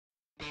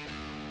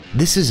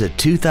This is a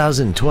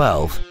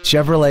 2012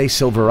 Chevrolet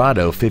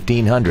Silverado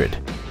 1500.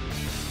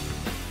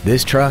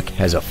 This truck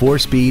has a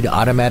 4-speed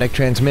automatic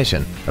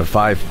transmission, a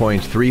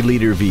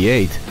 5.3-liter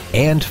V8,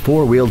 and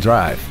 4-wheel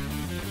drive.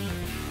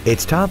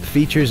 Its top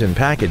features and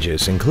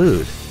packages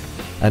include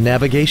a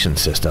navigation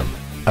system,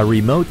 a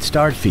remote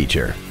start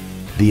feature,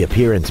 the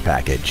appearance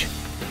package,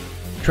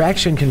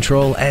 traction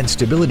control and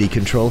stability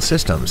control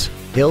systems,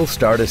 hill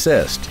start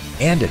assist,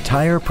 and a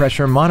tire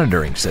pressure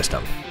monitoring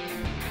system.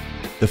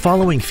 The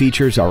following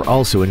features are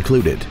also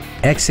included: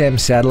 XM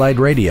satellite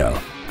radio,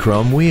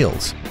 chrome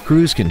wheels,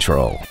 cruise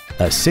control,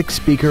 a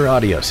 6-speaker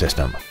audio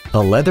system, a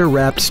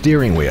leather-wrapped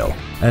steering wheel,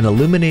 an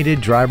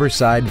illuminated driver's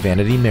side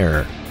vanity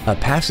mirror, a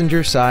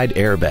passenger side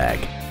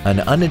airbag, an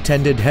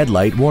unattended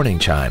headlight warning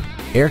chime,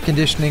 air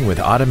conditioning with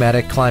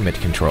automatic climate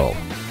control,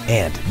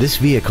 and this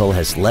vehicle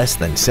has less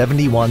than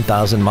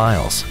 71,000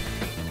 miles.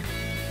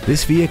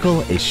 This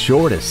vehicle is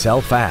sure to sell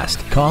fast.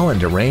 Call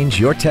and arrange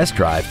your test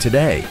drive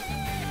today.